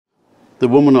The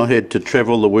woman I had to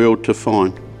travel the world to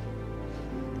find.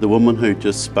 The woman who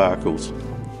just sparkles.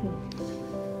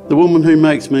 The woman who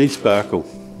makes me sparkle.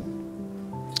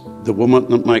 The woman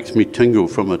that makes me tingle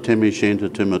from my tammy shanter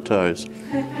to my toes.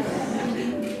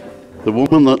 The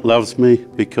woman that loves me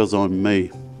because I'm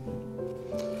me.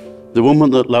 The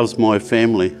woman that loves my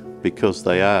family because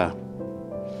they are.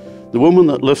 The woman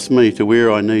that lifts me to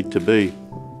where I need to be.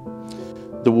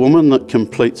 The woman that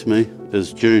completes me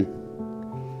is June.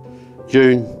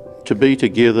 June, to be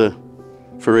together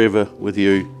forever with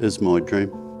you is my dream.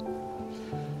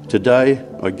 Today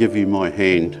I give you my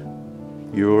hand.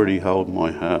 You already hold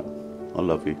my heart. I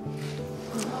love you.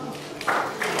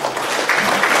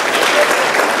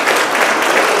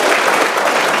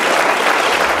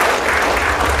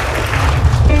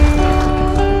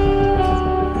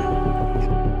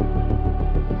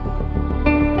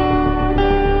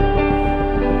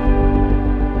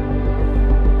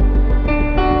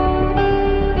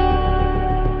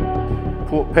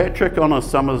 Port Patrick on a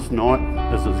summer's night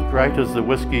is as great as the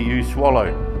whiskey you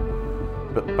swallow,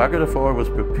 but buggered if I was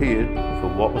prepared for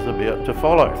what was about to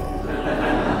follow.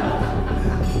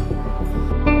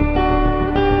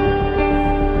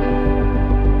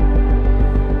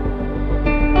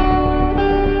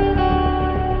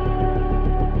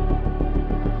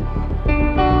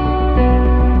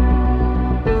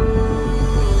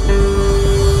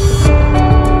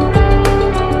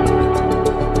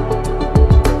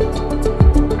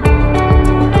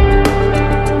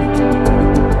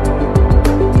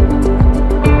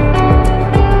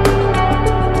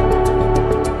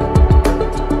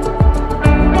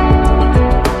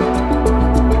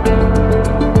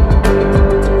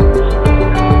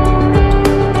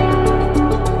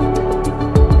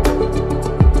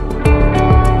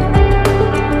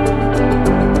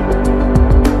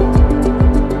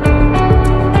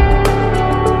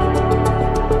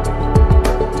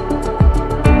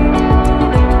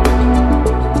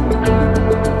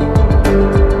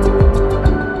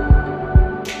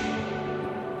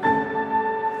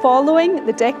 Following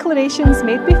the declarations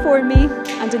made before me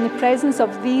and in the presence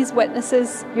of these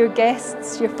witnesses, your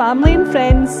guests, your family and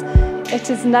friends, it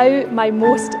is now my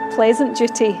most pleasant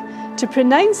duty to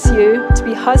pronounce you to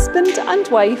be husband and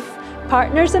wife,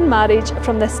 partners in marriage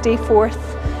from this day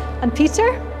forth. And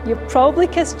Peter, you've probably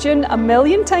kissed June a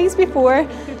million times before,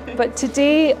 but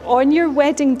today on your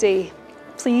wedding day,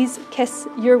 please kiss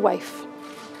your wife.